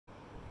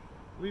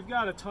We've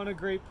got a ton of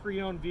great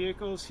pre-owned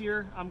vehicles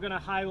here. I'm going to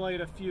highlight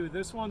a few.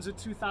 This one's a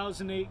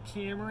 2008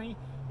 Camry.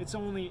 It's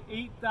only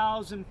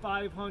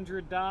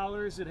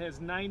 $8,500. It has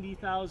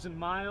 90,000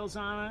 miles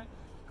on it.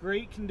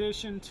 Great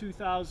condition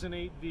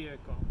 2008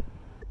 vehicle.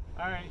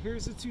 Alright,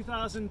 here's a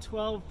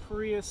 2012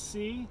 Prius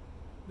C.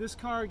 This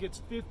car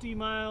gets 50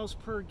 miles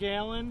per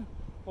gallon.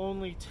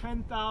 Only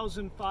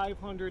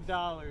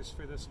 $10,500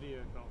 for this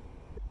vehicle.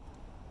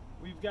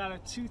 We've got a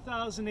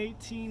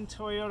 2018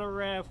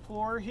 Toyota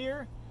RAV4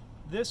 here.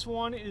 This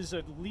one is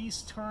a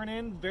lease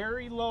turn-in,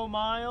 very low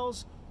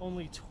miles,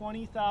 only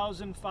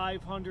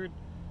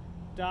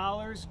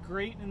 $20,500.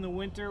 Great in the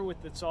winter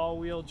with its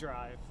all-wheel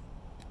drive.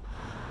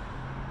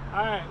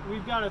 Alright,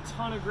 we've got a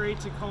ton of great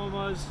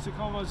Tacomas.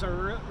 Tacomas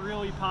are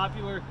really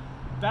popular.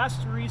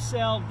 Best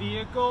resale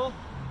vehicle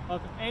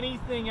of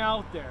anything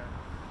out there.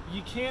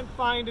 You can't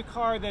find a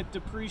car that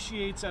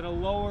depreciates at a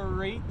lower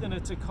rate than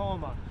a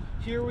Tacoma.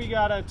 Here we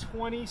got a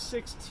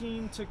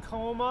 2016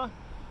 Tacoma.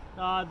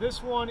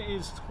 This one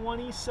is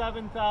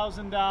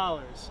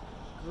 $27,000.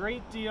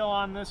 Great deal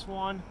on this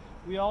one.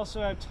 We also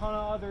have a ton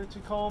of other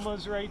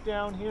Tacomas right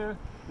down here.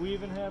 We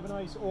even have a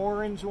nice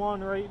orange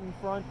one right in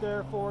front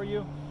there for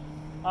you.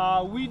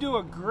 We do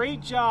a great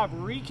job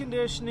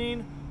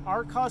reconditioning.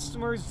 Our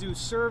customers do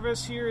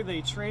service here. They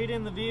trade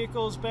in the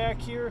vehicles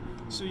back here,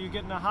 so you're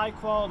getting a high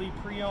quality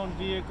pre-owned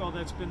vehicle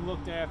that's been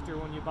looked after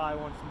when you buy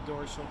one from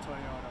Dorschel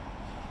Toyota.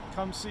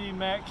 Come see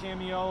Matt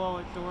Camiolo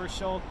at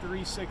Dorschel,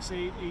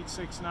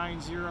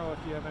 368-8690 if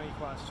you have any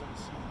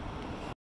questions.